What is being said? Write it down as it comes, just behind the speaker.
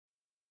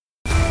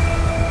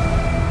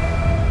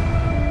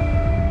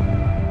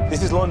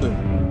This is London.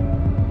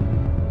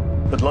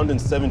 But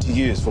London's 70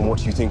 years from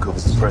what you think of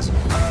as the present.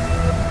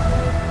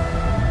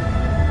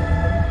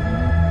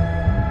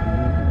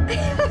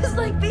 It was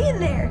like being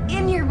there,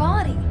 in your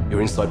body.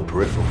 You're inside the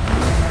peripheral.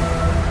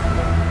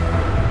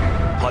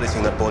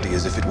 Piloting that body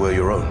as if it were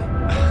your own.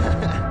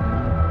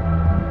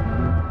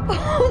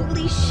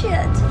 Holy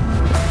shit.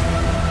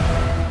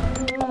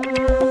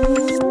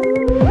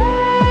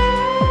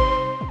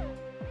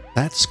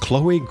 That's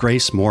Chloe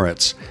Grace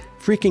Moritz,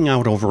 freaking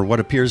out over what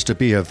appears to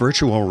be a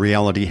virtual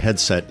reality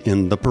headset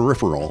in The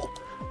Peripheral,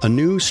 a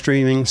new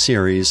streaming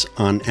series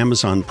on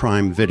Amazon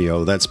Prime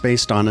Video that's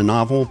based on a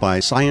novel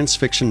by science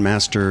fiction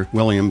master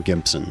William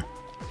Gibson.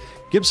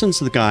 Gibson's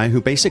the guy who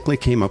basically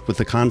came up with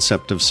the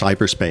concept of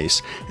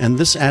cyberspace, and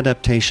this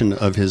adaptation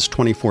of his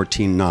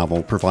 2014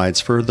 novel provides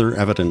further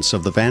evidence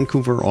of the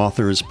Vancouver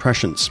author's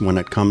prescience when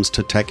it comes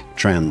to tech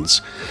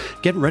trends.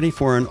 Get ready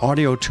for an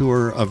audio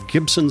tour of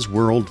Gibson's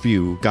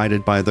worldview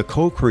guided by the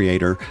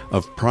co-creator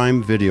of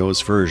Prime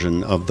Video's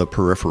version of The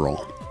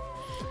Peripheral.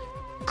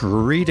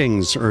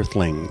 Greetings,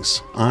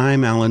 Earthlings.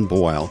 I'm Alan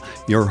Boyle,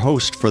 your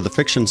host for the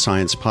Fiction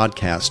Science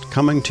Podcast,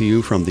 coming to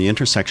you from the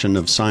intersection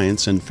of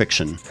science and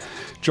fiction.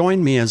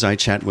 Join me as I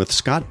chat with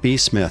Scott B.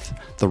 Smith,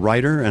 the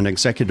writer and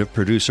executive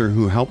producer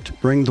who helped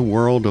bring the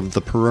world of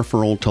The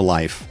Peripheral to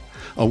life.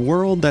 A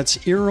world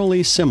that's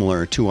eerily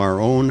similar to our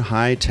own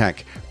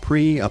high-tech,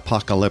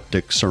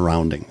 pre-apocalyptic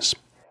surroundings.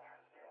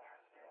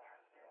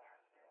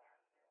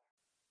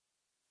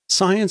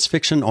 Science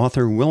fiction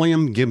author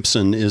William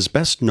Gibson is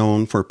best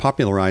known for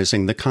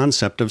popularizing the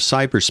concept of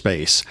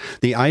cyberspace,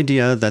 the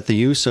idea that the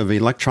use of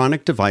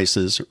electronic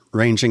devices,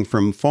 ranging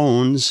from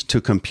phones to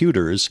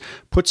computers,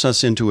 puts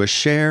us into a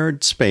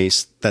shared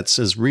space that's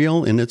as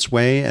real in its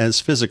way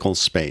as physical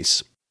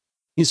space.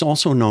 He's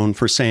also known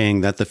for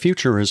saying that the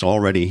future is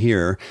already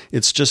here,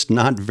 it's just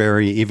not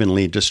very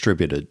evenly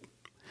distributed.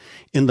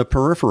 In The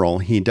Peripheral,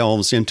 he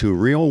delves into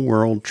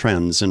real-world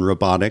trends in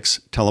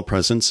robotics,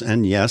 telepresence,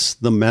 and yes,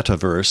 the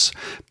metaverse,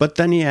 but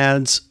then he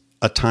adds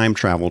a time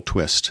travel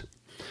twist.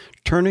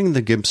 Turning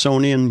the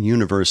Gibsonian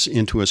universe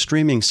into a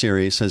streaming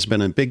series has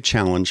been a big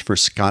challenge for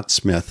Scott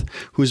Smith,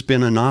 who's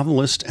been a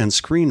novelist and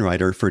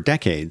screenwriter for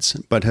decades,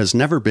 but has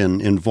never been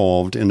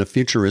involved in a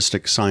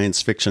futuristic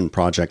science fiction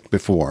project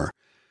before.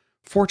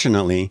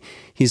 Fortunately,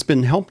 he's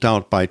been helped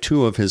out by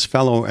two of his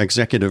fellow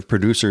executive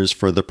producers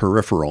for The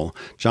Peripheral,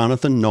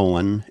 Jonathan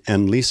Nolan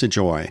and Lisa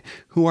Joy,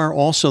 who are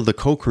also the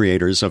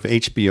co-creators of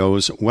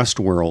HBO's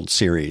Westworld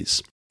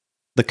series.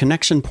 The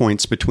connection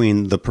points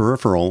between The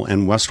Peripheral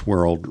and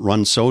Westworld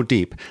run so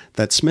deep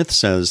that Smith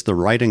says the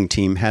writing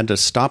team had to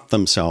stop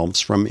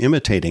themselves from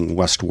imitating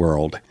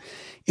Westworld.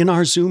 In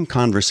our Zoom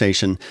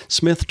conversation,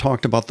 Smith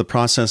talked about the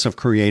process of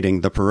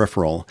creating The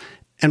Peripheral,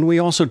 and we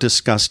also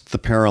discussed the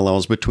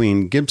parallels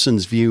between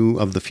Gibson's view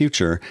of the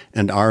future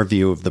and our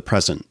view of the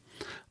present.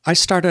 I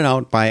started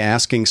out by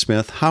asking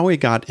Smith how he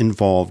got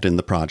involved in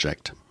the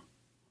project.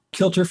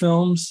 Kilter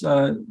Films,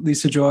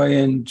 Lisa Joy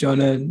and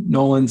Jonah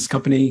Nolan's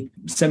company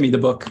sent me the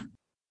book.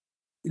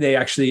 They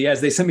actually, as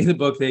they sent me the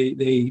book,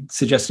 they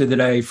suggested that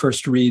I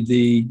first read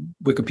the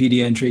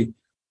Wikipedia entry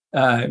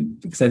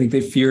because I think they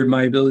feared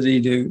my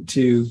ability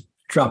to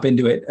drop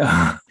into it.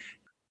 I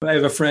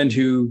have a friend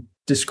who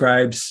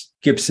describes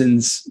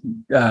Gibson's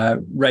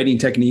writing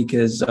technique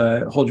as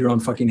hold your own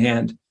fucking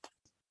hand,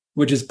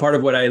 which is part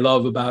of what I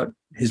love about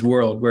his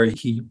world, where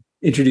he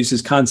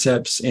introduces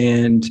concepts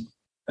and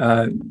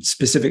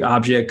specific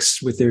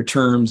objects with their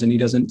terms, and he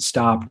doesn't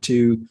stop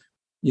to,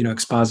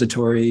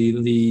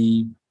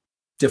 expositorily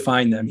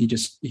define them.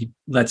 He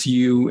lets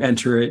you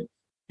enter it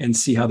and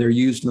see how they're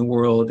used in the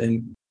world,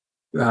 and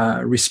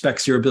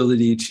respects your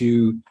ability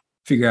to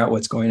figure out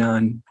what's going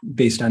on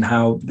based on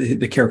how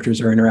the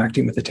characters are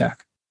interacting with the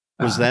tech.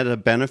 Was that a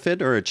benefit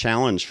or a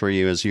challenge for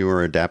you as you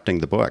were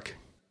adapting the book?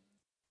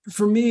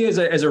 For me, as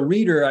a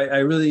reader, I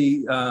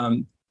really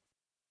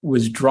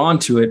was drawn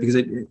to it because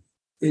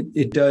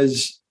it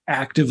does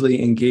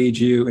actively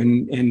engage you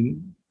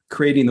in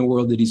creating the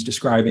world that he's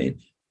describing.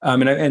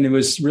 And it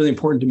was really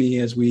important to me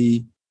as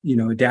we,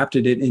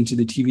 adapted it into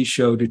the TV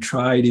show to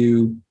try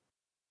to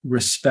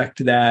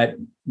respect that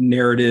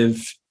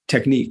narrative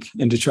technique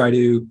and to try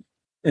to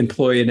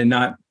employ it and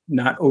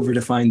not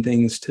over-define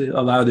things, to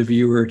allow the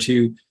viewer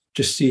to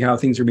just see how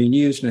things are being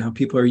used and how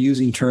people are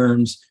using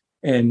terms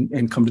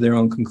and come to their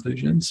own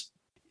conclusions.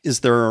 Is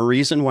there a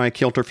reason why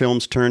Kilter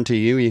Films turned to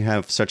you? You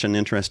have such an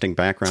interesting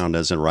background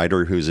as a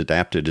writer who's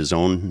adapted his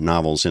own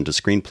novels into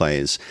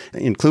screenplays,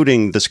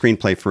 including the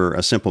screenplay for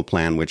A Simple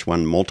Plan, which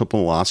won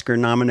multiple Oscar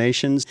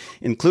nominations,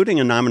 including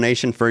a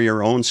nomination for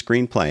your own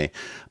screenplay.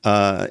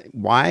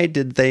 Why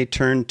did they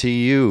turn to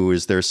you?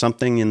 Is there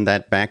something in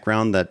that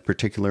background that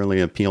particularly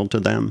appealed to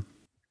them?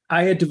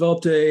 I had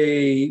developed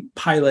a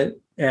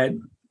pilot at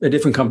a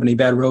different company,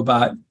 Bad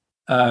Robot,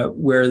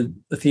 where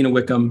Athena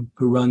Wickham,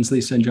 who runs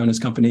Lisa and Jonah's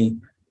company,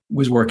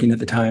 was working at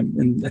the time.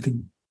 And I think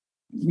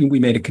we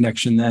made a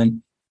connection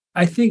then.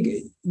 I think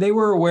they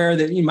were aware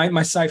that my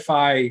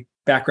sci-fi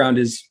background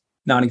is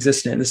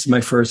non-existent. This is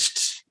my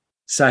first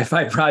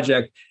sci-fi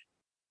project.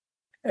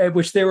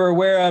 which they were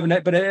aware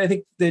of. But I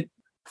think that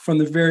from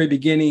the very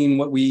beginning,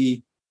 what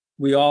we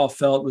all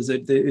felt was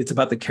that it's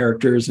about the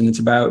characters, and it's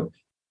about,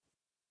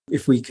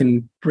 if we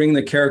can bring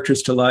the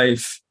characters to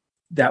life,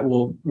 that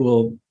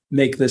will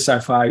make the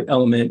sci-fi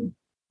element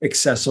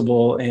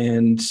accessible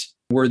and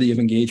worthy of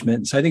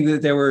engagement. So I think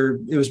that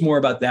it was more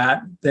about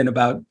that than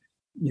about,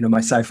 my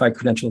sci-fi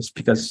credentials,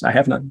 because I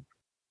have none.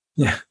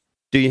 Yeah.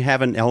 Do you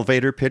have an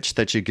elevator pitch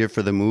that you give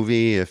for the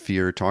movie if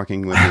you're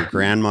talking with your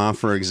grandma,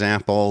 for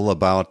example,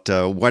 about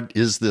what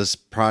is this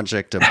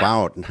project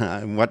about?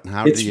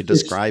 How do you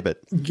describe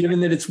it?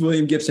 Given that it's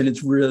William Gibson,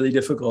 it's really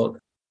difficult.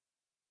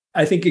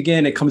 I think,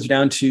 again, it comes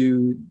down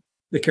to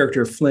the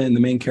character of Flynn, the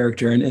main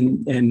character,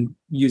 and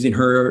using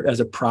her as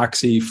a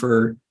proxy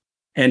for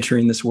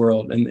entering this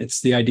world. And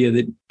it's the idea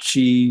that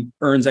she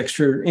earns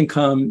extra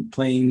income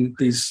playing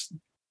these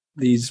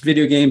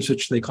video games,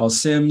 which they call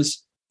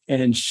Sims,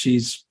 and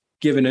she's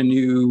given a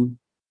new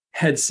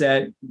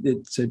headset.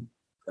 It's a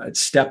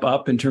step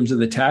up in terms of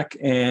the tech.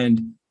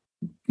 And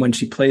when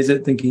she plays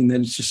it, thinking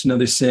that it's just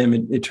another sim,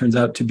 it turns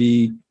out to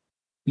be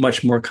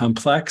much more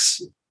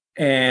complex.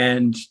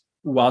 And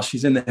while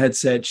she's in the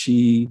headset,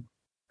 she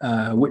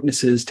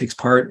takes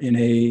part in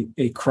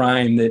a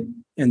crime that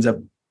ends up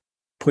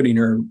putting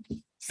her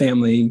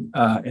family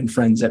and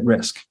friends at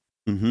risk.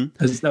 Mm-hmm.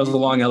 That was a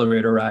long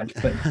elevator ride.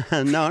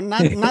 But. No,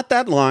 not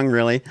that long,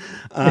 really.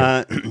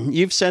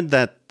 You've said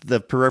that the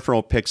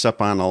Peripheral picks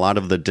up on a lot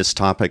of the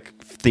dystopic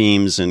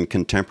themes in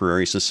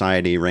contemporary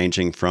society,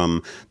 ranging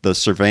from the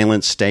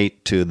surveillance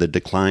state to the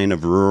decline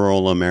of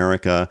rural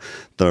America,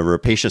 the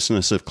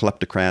rapaciousness of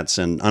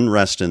kleptocrats, and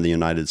unrest in the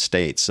United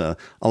States. A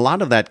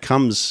lot of that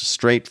comes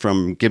straight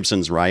from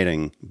Gibson's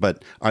writing,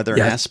 but are there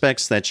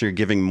aspects that you're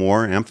giving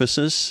more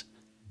emphasis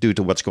due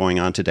to what's going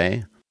on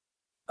today?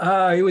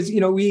 It was,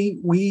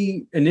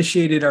 we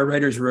initiated our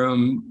writer's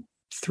room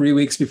 3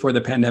 weeks before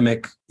the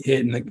pandemic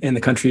hit and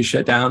the country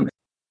shut down.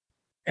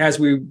 As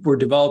we were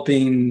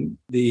developing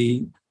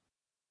the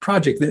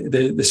project,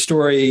 the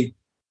story,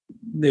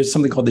 there's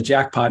something called the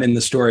jackpot in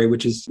the story,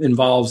 which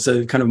involves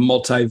a kind of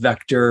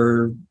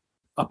multi-vector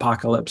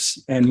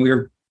apocalypse.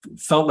 And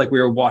felt like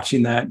we were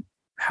watching that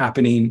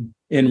happening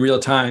in real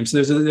time.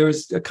 So there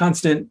was a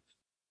constant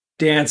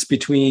dance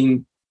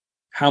between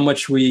how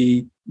much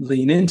we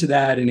lean into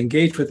that and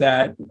engage with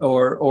that,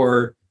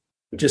 or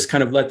just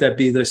kind of let that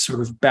be the sort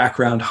of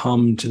background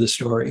hum to the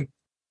story,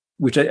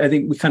 which I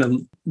think we kind of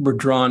were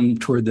drawn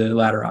toward the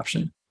latter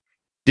option.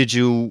 Did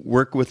you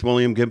work with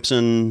William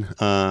Gibson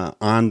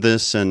on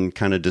this and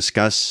kind of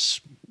discuss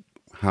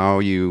how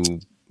you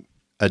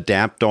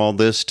adapt all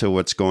this to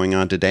what's going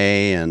on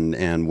today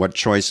and what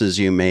choices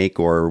you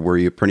make, or were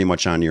you pretty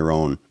much on your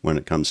own when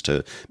it comes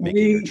to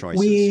making your choices?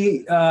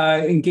 We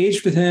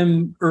engaged with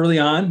him early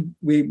on.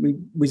 We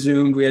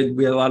Zoomed. We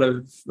had a lot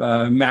of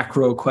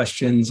macro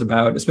questions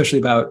especially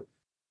about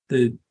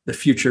the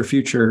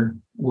future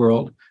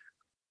world.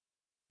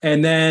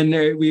 And then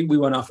we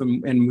went off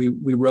and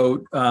we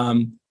wrote,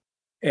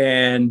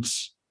 and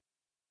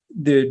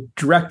the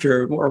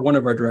director, or one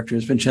of our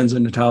directors, Vincenzo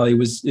Natali,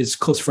 is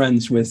close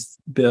friends with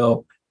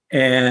Bill,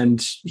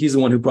 and he's the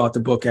one who brought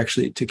the book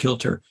actually to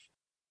Kilter.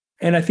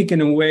 And I think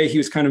in a way he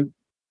was kind of,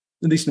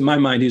 at least in my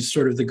mind, he's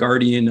sort of the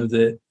guardian of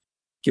the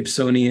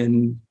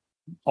Gibsonian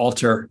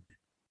altar,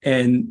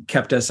 and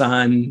kept us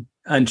on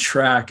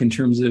track in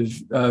terms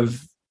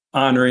of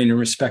honoring and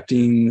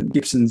respecting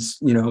Gibson's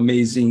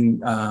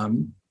amazing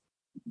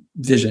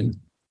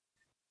vision.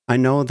 I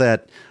know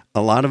that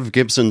a lot of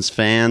Gibson's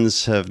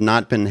fans have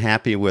not been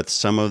happy with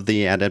some of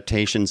the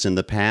adaptations in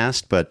the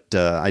past, but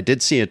I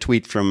did see a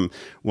tweet from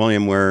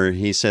William where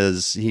he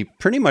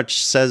pretty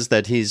much says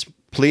that he's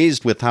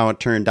pleased with how it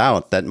turned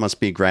out. That must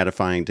be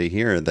gratifying to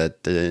hear, that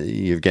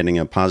you're getting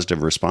a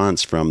positive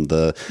response from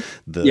the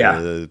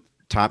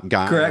top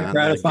guy.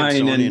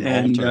 Gratifying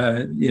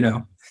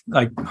and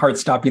like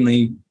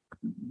heart-stoppingly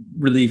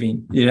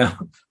relieving.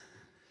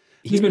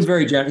 He's been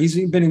very generous.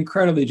 He's been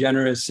incredibly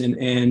generous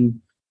and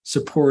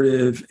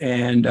supportive,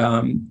 and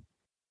and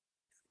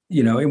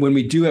when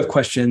we do have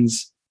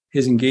questions,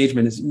 his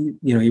engagement is,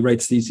 he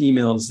writes these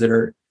emails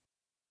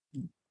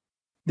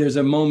there's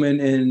a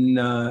moment in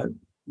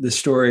the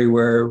story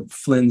where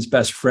Flynn's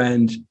best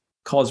friend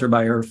calls her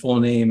by her full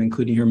name,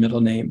 including her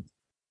middle name,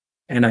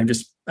 and I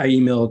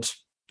emailed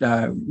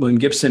William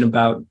Gibson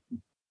about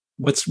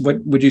what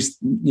would you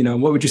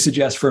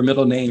suggest for a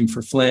middle name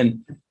for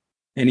Flynn,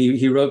 and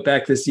he wrote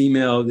back this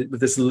email with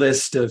this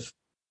list of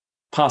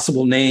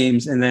possible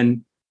names, and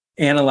then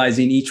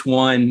analyzing each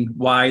one,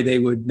 why they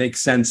would make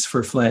sense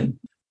for Flynn.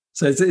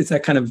 So it's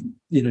that kind of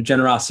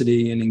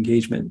generosity and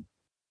engagement.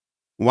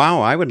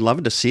 Wow, I would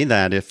love to see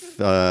that if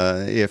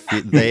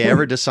they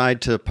ever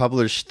decide to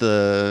publish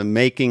the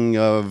making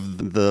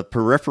of the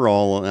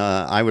Peripheral.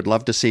 I would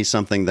love to see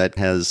something that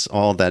has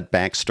all that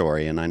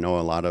backstory, and I know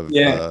a lot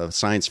of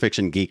science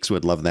fiction geeks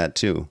would love that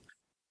too.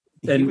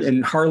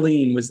 And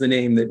Harleen was the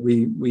name that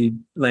we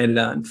landed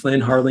on.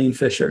 Flynn Harleen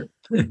Fisher.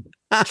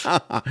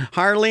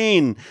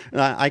 Harleen.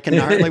 I can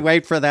hardly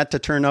wait for that to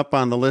turn up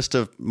on the list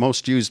of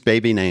most used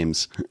baby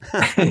names.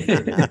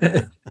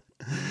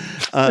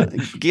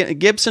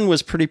 Gibson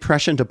was pretty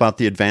prescient about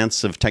the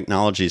advance of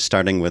technology,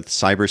 starting with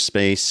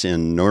cyberspace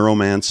in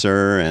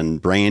Neuromancer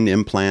and brain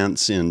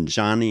implants in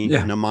Johnny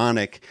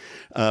Mnemonic.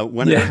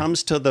 When it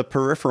comes to the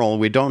peripheral,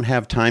 we don't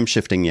have time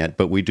shifting yet,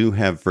 but we do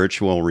have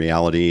virtual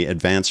reality,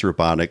 advanced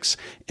robotics,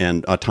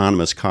 and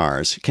autonomous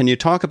cars. Can you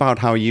talk about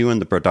how you and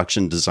the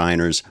production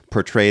designers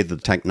portray the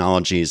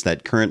technologies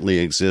that currently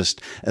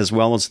exist, as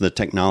well as the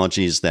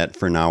technologies that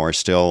for now are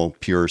still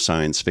pure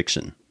science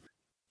fiction?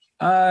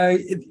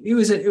 It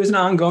was an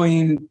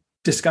ongoing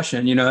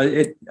discussion.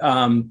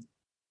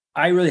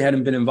 I really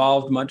hadn't been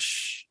involved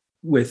much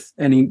with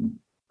any.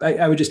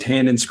 I would just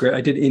hand in script.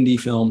 I did indie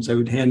films. I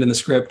would hand in the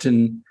script,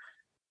 and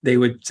they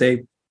would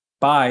say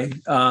bye.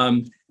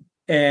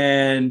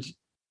 And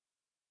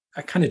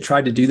I kind of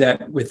tried to do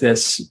that with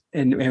this,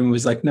 and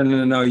was like,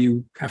 no,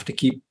 you have to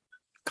keep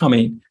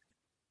coming.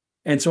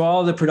 And so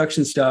all the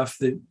production stuff,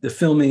 the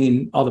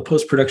filming, all the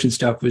post-production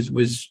stuff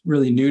was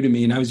really new to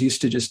me, and I was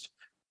used to just,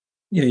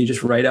 you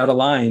just write out a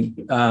line.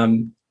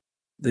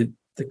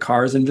 The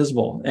car is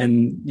invisible,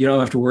 and you don't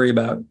have to worry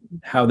about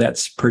how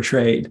that's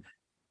portrayed.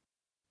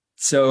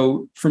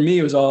 So for me,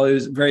 it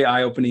was very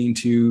eye-opening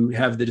to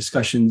have the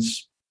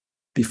discussions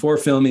before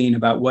filming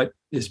about what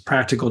is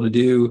practical to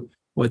do,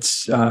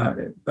 what's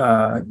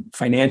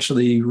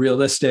financially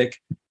realistic,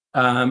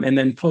 and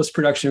then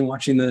post-production,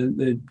 watching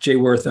the Jay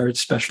Worth, our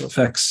special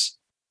effects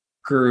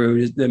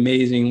guru, the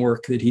amazing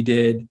work that he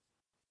did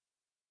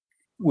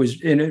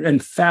was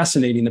and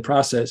fascinating, the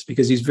process,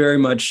 because he's very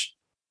much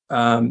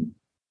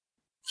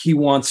he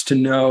wants to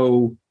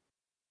know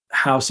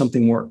how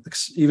something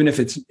works, even if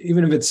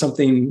it's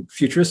something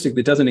futuristic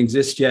that doesn't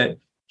exist yet.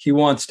 He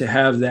wants to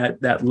have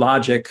that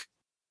logic,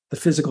 the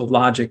physical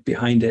logic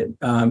behind it,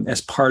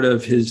 as part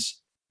of his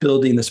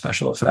building the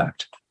special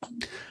effect.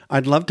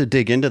 I'd love to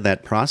dig into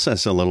that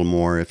process a little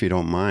more, if you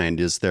don't mind.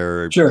 Is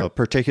there a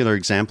particular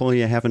example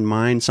you have in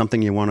mind,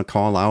 something you want to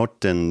call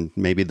out, and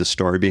maybe the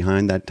story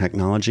behind that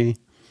technology?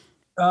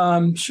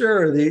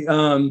 Sure.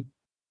 The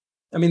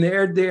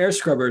air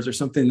scrubbers are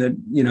something that,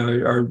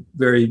 are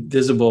very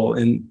visible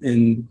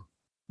in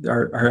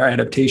our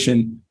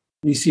adaptation.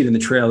 You see it in the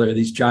trailer,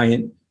 these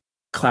giant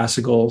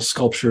classical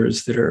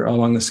sculptures that are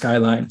along the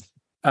skyline,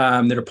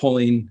 that are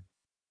pulling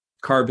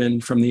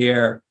carbon from the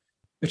air,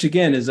 which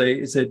again is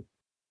a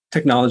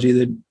technology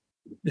that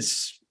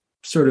is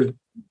sort of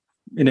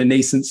in a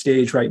nascent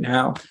stage right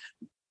now.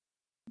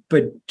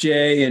 But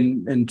Jay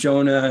and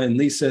Jonah and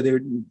Lisa,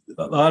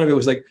 a lot of it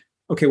was like,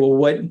 okay,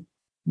 well,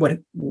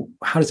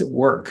 how does it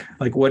work?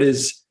 Like, what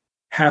is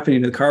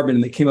happening to the carbon?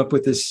 And they came up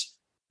with this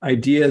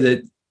idea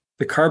that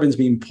the carbon's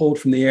being pulled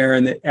from the air,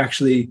 and that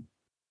actually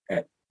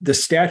the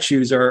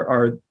statues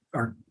are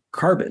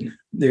carbon.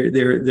 They're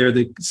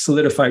the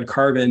solidified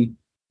carbon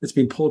that's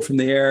being pulled from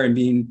the air and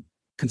being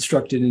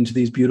constructed into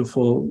these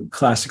beautiful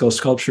classical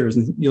sculptures.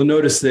 And you'll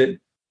notice that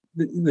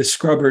the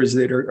scrubbers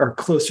that are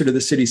closer to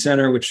the city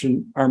center, which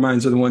in our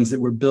minds are the ones that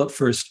were built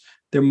first,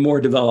 they're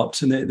more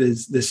developed, and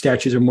the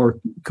statues are more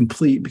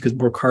complete because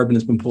more carbon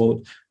has been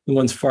pulled. The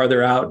ones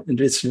farther out and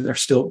distant are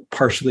still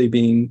partially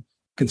being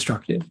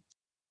constructed.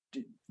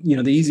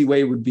 The easy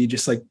way would be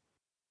just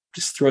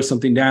throw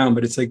something down,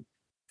 but it's like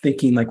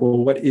thinking like, well,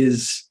 what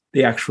is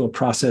the actual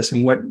process,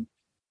 and what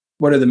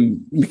are the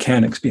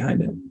mechanics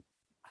behind it?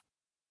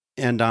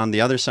 And on the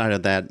other side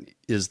of that,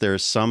 is there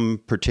some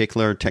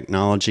particular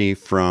technology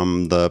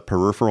from the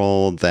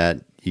peripheral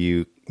that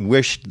you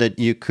wished that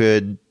you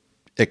could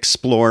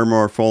explore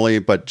more fully,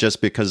 but just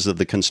because of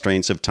the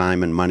constraints of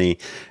time and money,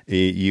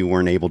 you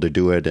weren't able to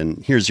do it?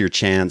 And here's your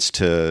chance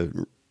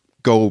to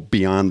go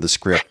beyond the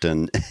script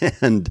and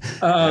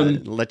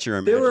let your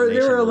imagination.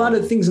 There were a lot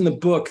of things in the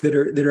book that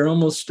are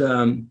almost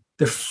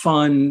they're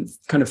fun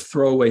kind of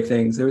throwaway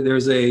things.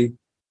 There's a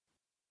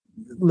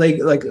like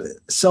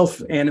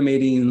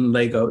self-animating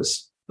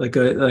Legos, like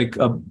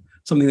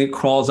something that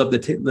crawls up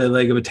the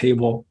leg of a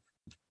table,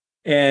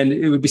 and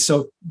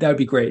that would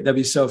be great. That'd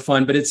be so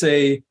fun, but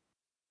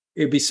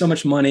it'd be so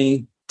much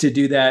money to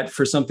do that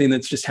for something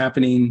that's just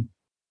happening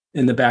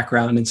in the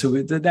background. And so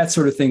that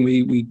sort of thing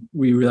we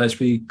realized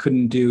we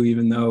couldn't do,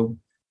 even though,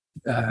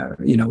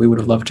 we would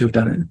have loved to have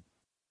done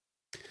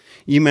it.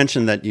 You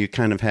mentioned that you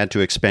kind of had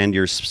to expand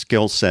your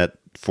skill set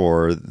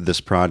for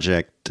this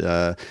project.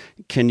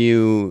 Can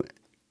you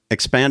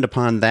expand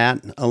upon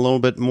that a little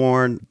bit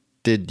more?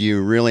 Did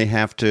you really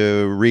have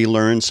to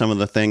relearn some of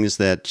the things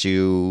that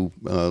you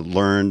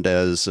learned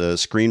as a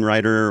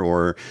screenwriter,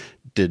 or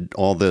did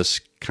all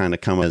this kind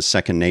of come as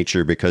second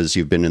nature because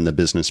you've been in the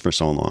business for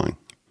so long?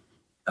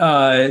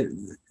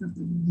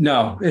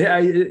 No,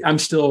 I'm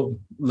still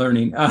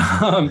learning.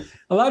 A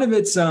lot of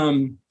it's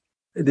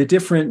the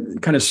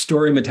different kind of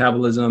story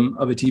metabolism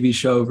of a TV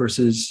show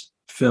versus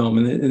film,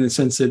 in the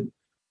sense that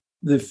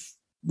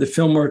the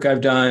film work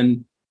I've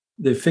done,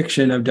 the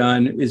fiction I've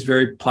done, is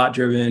very plot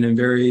driven and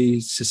very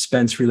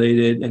suspense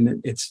related,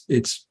 and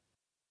it's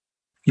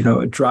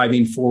a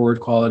driving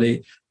forward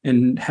quality.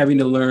 And having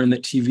to learn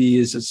that TV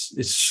is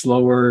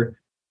slower,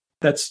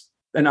 that's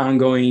an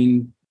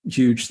ongoing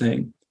huge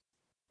thing.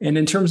 And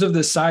in terms of the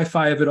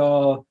sci-fi of it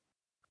all,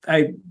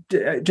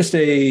 just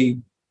a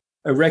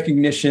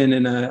recognition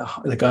and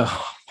a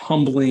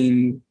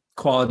humbling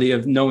quality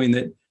of knowing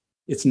that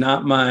it's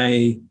not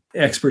my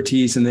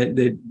expertise, and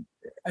that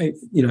I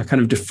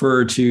kind of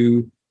defer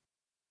to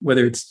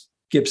whether it's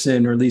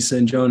Gibson or Lisa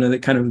and Jonah,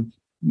 that kind of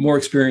more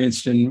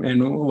experienced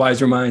and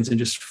wiser minds, and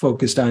just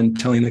focused on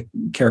telling the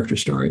character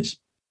stories.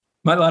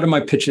 A lot of my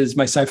pitches,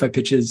 my sci-fi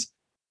pitches,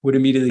 would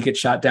immediately get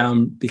shot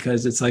down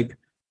because it's like,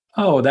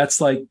 oh,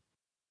 that's like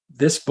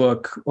this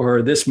book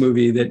or this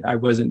movie that I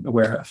wasn't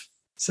aware of.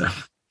 So,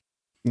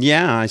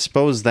 yeah, I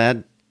suppose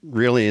that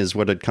really is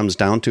what it comes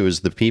down to, is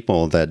the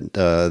people that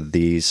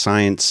the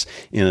science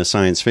in a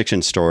science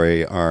fiction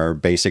story are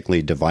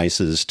basically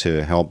devices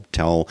to help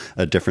tell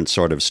a different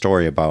sort of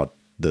story about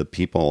the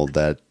people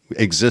that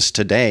exist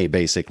today,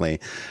 basically.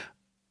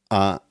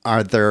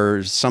 Are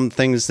there some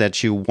things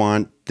that you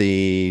want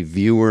the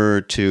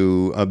viewer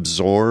to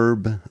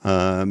absorb,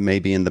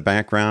 maybe in the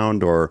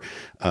background, or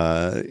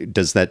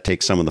does that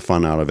take some of the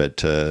fun out of it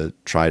to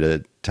try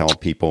to tell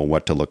people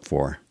what to look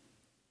for?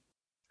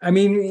 I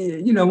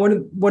mean,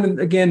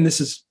 again, this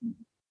is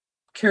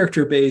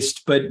character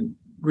based, but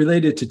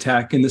related to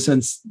tech in the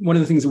sense, one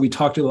of the things that we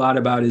talked a lot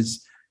about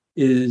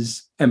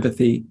is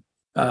empathy,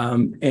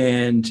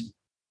 and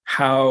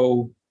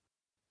how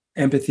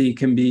empathy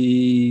can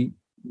be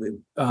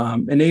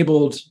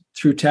enabled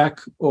through tech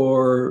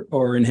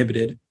or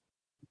inhibited.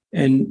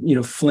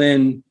 And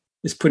Flynn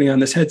is putting on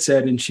this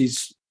headset and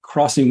she's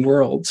crossing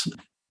worlds,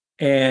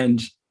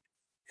 and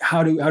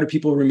how do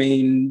people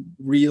remain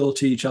real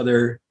to each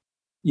other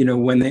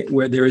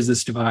where there is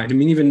this divide? I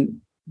mean,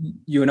 even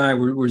you and I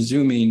were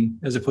Zooming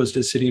as opposed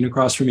to sitting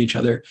across from each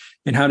other,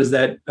 and how does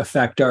that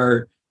affect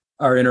our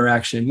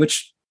interaction,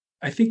 which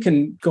I think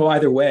can go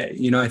either way.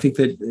 I think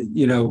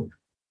that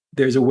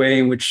there's a way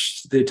in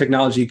which the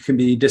technology can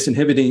be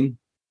disinhibiting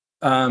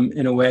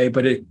in a way,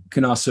 but it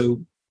can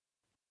also,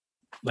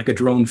 like a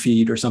drone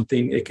feed or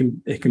something, it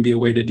can be a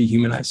way to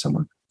dehumanize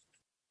someone.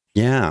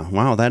 Yeah.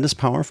 Wow. That is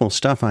powerful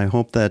stuff. I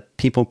hope that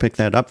people pick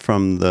that up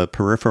from The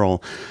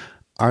Peripheral.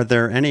 Are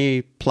there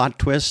any plot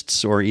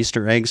twists or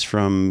Easter eggs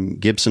from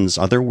Gibson's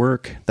other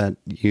work that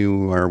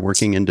you are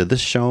working into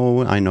this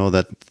show? I know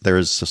that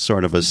there's a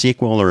sort of a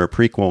sequel or a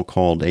prequel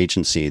called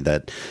Agency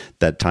that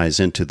ties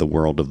into the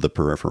world of The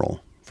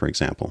Peripheral, for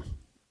example.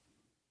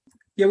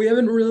 Yeah, we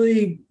haven't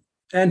really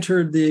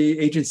entered the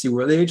Agency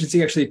world. The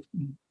Agency actually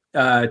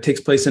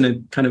takes place in a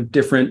kind of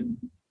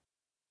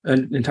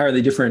an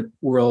entirely different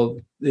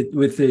world,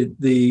 with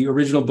the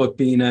original book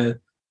being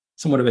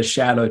somewhat of a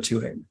shadow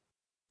to it.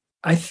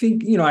 I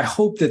think, I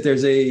hope that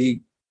there's a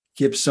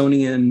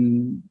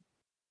Gibsonian,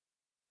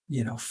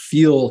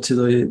 feel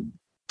to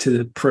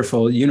the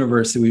Peripheral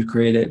universe that we've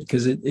created,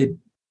 because that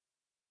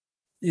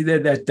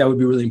would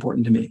be really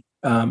important to me.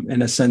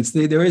 In a sense,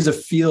 there is a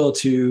feel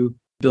to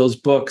Bill's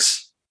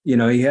books.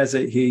 He has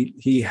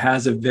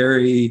a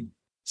very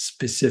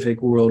specific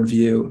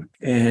worldview,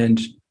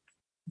 and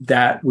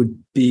that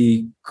would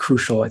be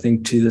crucial, I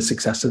think, to the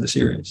success of the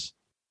series.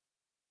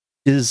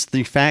 Is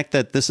the fact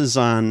that this is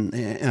on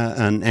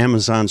an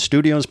Amazon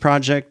Studios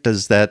project,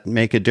 does that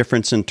make a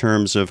difference in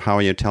terms of how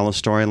you tell a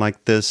story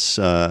like this?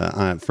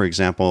 For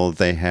example,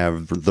 they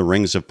have The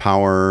Rings of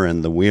Power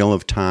and The Wheel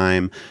of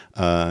Time.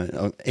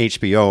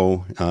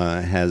 HBO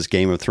has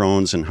Game of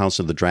Thrones and House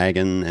of the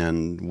Dragon,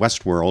 and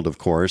Westworld, of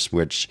course,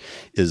 which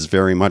is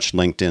very much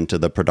linked into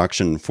the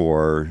production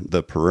for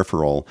The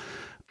Peripheral.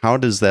 How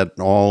does that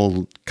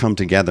all come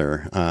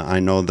together? I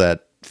know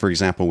that, for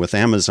example, with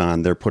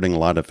Amazon, they're putting a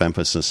lot of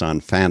emphasis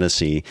on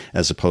fantasy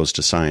as opposed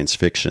to science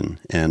fiction.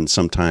 And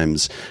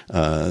sometimes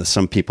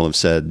some people have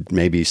said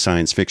maybe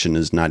science fiction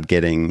is not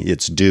getting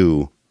its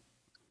due.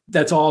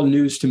 That's all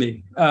news to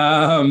me.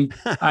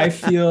 I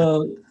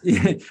feel,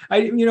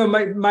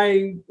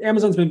 my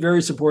Amazon's been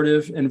very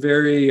supportive and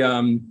very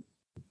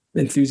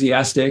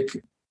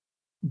enthusiastic,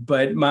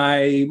 but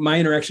my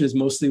interaction is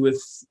mostly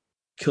with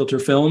Kilter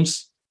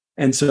Films.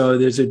 And so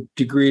there's a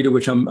degree to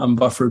which I'm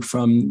buffered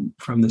from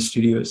the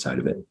studio side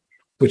of it,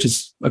 which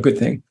is a good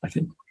thing, I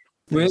think.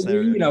 We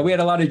had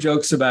a lot of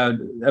jokes about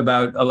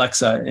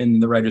Alexa in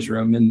the writer's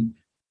room, and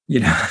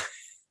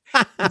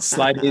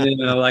sliding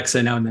in an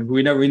Alexa now and then.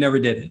 We never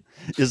did it.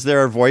 Is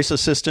there a voice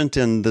assistant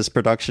in this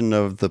production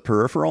of The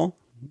Peripheral?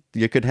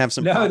 You could have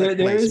some. No, there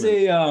is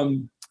a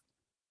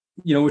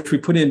which we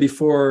put in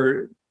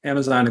before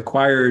Amazon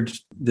acquired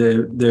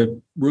the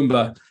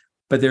Roomba,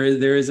 but there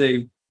is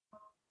a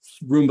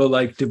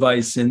Roomba-like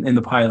device in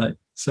the pilot.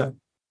 So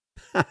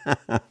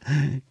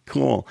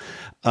cool.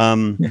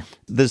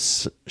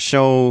 This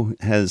show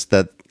has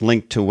that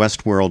link to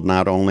Westworld,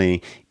 not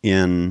only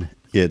in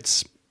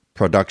its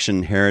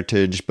production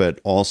heritage,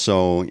 but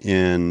also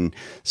in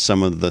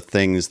some of the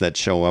things that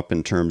show up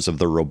in terms of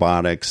the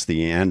robotics,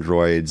 the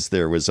androids.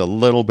 There was a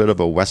little bit of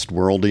a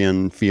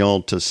Westworldian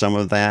feel to some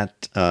of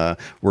that.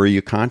 Were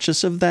you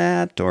conscious of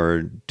that,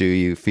 or do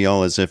you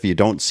feel as if you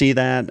don't see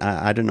that?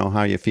 I don't know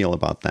how you feel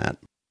about that.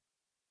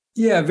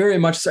 Yeah, very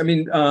much. I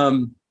mean,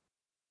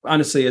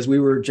 honestly, as we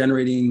were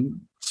generating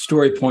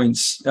story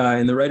points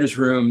in the writer's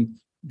room,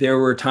 there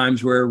were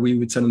times where we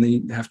would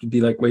suddenly have to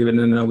be like, wait,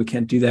 no, we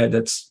can't do that.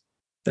 That's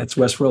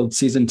Westworld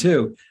season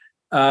 2.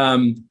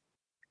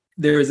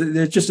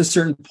 There's just a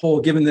certain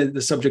pull, given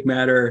the subject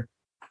matter,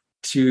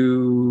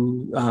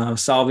 to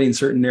solving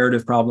certain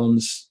narrative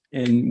problems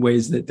in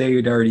ways that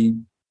they'd already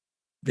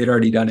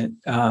done it.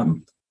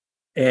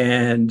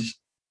 And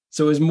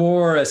so it was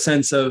more a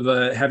sense of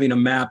having a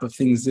map of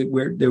things that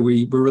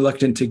we were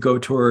reluctant to go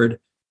toward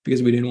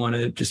because we didn't want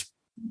to just,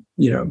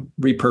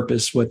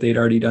 repurpose what they'd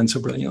already done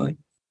so brilliantly.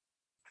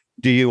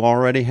 Do you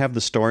already have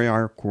the story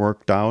arc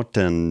worked out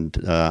and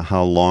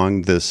how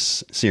long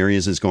this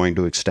series is going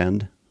to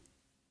extend?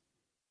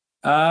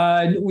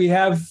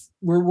 We're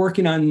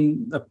working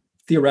on a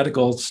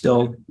theoretical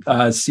still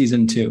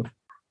season 2,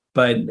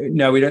 but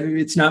no, we don't.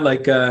 It's not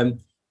like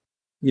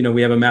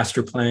we have a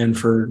master plan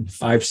for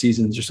 5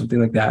 seasons or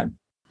something like that.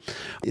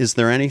 Is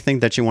there anything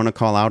that you want to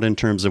call out in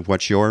terms of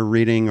what you're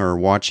reading or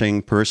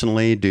watching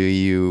personally? Do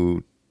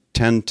you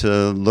tend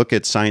to look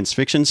at science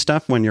fiction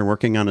stuff when you're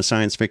working on a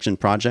science fiction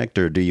project,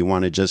 or do you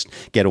want to just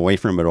get away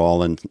from it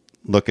all and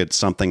look at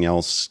something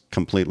else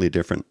completely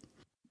different?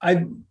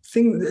 I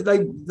think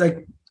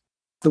like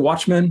The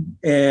Watchmen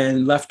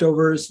and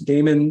Leftovers,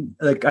 Damon,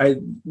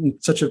 I'm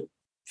such a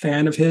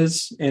fan of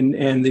his and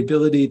the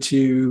ability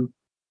to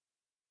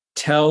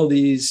tell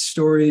these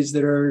stories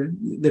that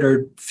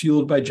are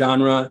fueled by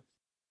genre,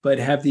 but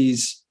have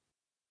these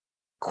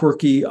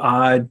quirky,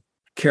 odd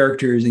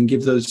characters and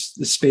give the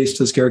space to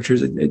those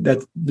characters.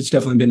 That's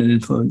definitely been an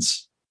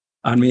influence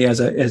on me as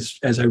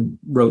I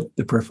wrote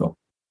The Peripheral.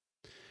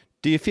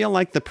 Do you feel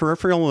like The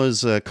Peripheral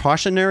is a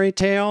cautionary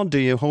tale? Do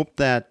you hope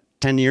that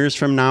 10 years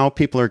from now,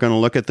 people are going to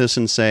look at this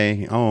and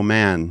say, oh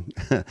man,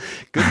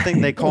 good thing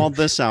they called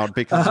this out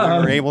because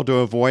we were able to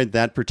avoid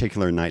that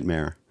particular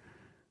nightmare?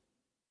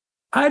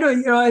 I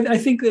don't, I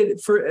think that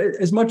for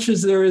as much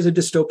as there is a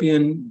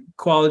dystopian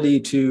quality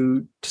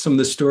to some of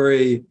the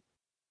story,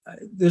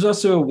 there's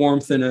also a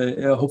warmth and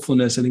a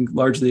hopefulness, I think,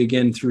 largely,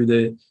 again, through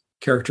the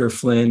character of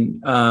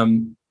Flynn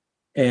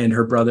and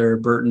her brother,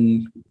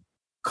 Burton.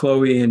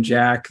 Chloe and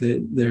Jack,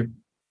 their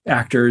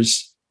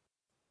actors,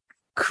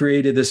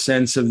 created a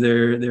sense of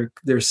their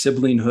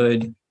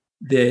siblinghood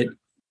that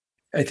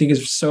I think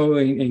is so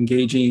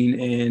engaging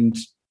and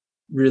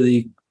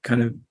really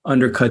kind of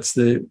undercuts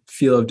the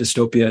feel of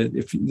dystopia.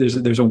 If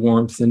there's a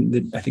warmth and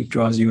that I think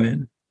draws you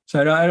in. So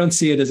I don't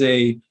see it as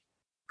a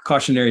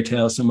cautionary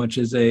tale so much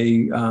as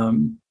I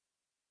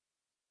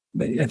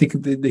think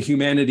the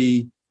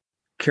humanity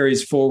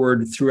carries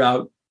forward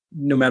throughout,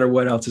 no matter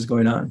what else is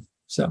going on.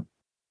 So.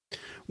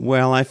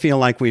 Well, I feel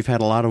like we've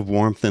had a lot of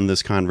warmth in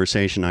this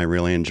conversation. I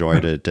really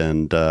enjoyed it.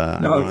 And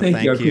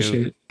thank you. I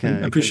appreciate it. I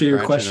appreciate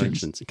your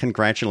questions.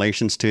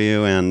 Congratulations to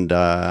you. And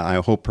I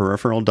hope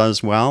Peripheral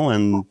does well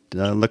and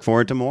look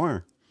forward to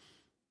more.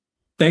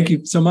 Thank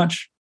you so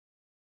much.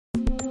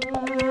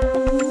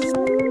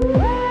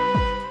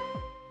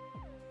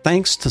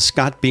 Thanks to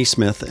Scott B.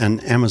 Smith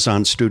and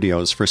Amazon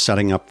Studios for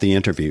setting up the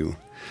interview.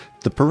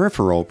 The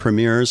Peripheral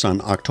premieres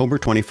on October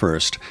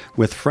 21st,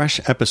 with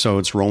fresh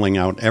episodes rolling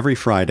out every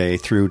Friday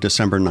through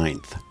December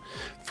 9th.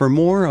 For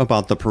more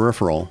about The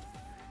Peripheral,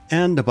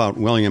 and about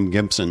William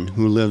Gibson,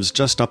 who lives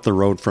just up the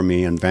road from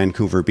me in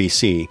Vancouver,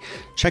 BC,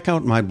 check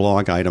out my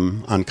blog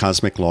item on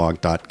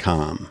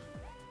cosmiclog.com.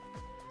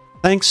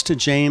 Thanks to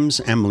James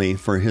Emily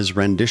for his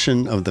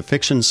rendition of the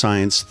Fiction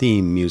Science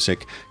theme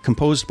music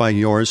composed by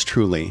yours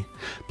truly.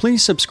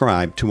 Please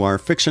subscribe to our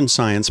Fiction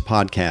Science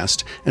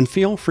podcast and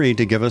feel free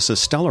to give us a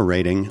stellar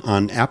rating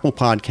on Apple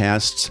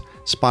Podcasts,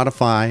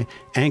 Spotify,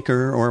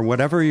 Anchor, or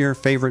whatever your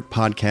favorite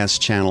podcast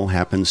channel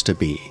happens to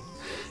be.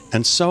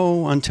 And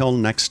so, until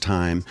next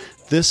time,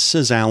 this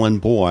is Alan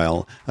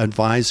Boyle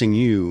advising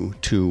you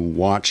to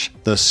watch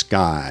the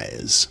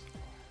skies.